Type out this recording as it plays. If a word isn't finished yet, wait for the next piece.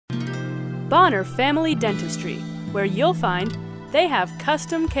Bonar Family Dentistry, where you'll find they have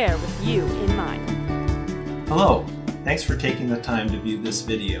custom care with you in mind. Hello, thanks for taking the time to view this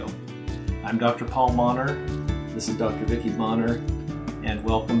video. I'm Dr. Paul Bonar, this is Dr. Vicki Bonar, and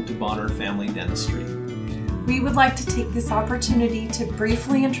welcome to Bonar Family Dentistry. We would like to take this opportunity to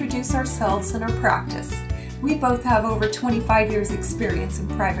briefly introduce ourselves and our practice. We both have over 25 years experience in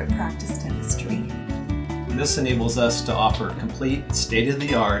private practice dentistry. This enables us to offer complete,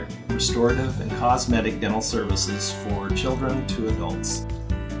 state-of-the-art, restorative and cosmetic dental services for children to adults.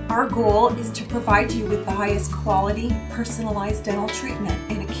 Our goal is to provide you with the highest quality, personalized dental treatment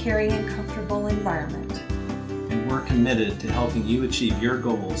in a caring and comfortable environment. And we're committed to helping you achieve your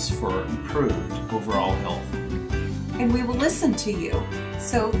goals for improved overall health. And we will listen to you,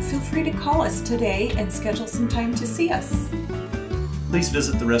 so feel free to call us today and schedule some time to see us. Please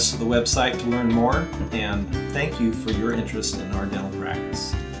visit the rest of the website to learn more, and thank you for your interest in our dental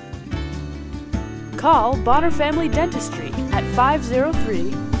practice. Call Bonar Family Dentistry at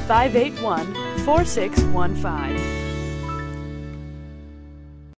 503-581-4615.